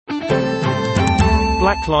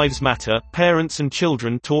Black Lives Matter, parents and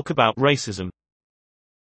children talk about racism.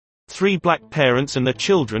 3 black parents and their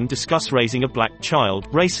children discuss raising a black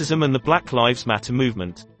child, racism and the Black Lives Matter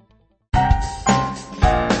movement.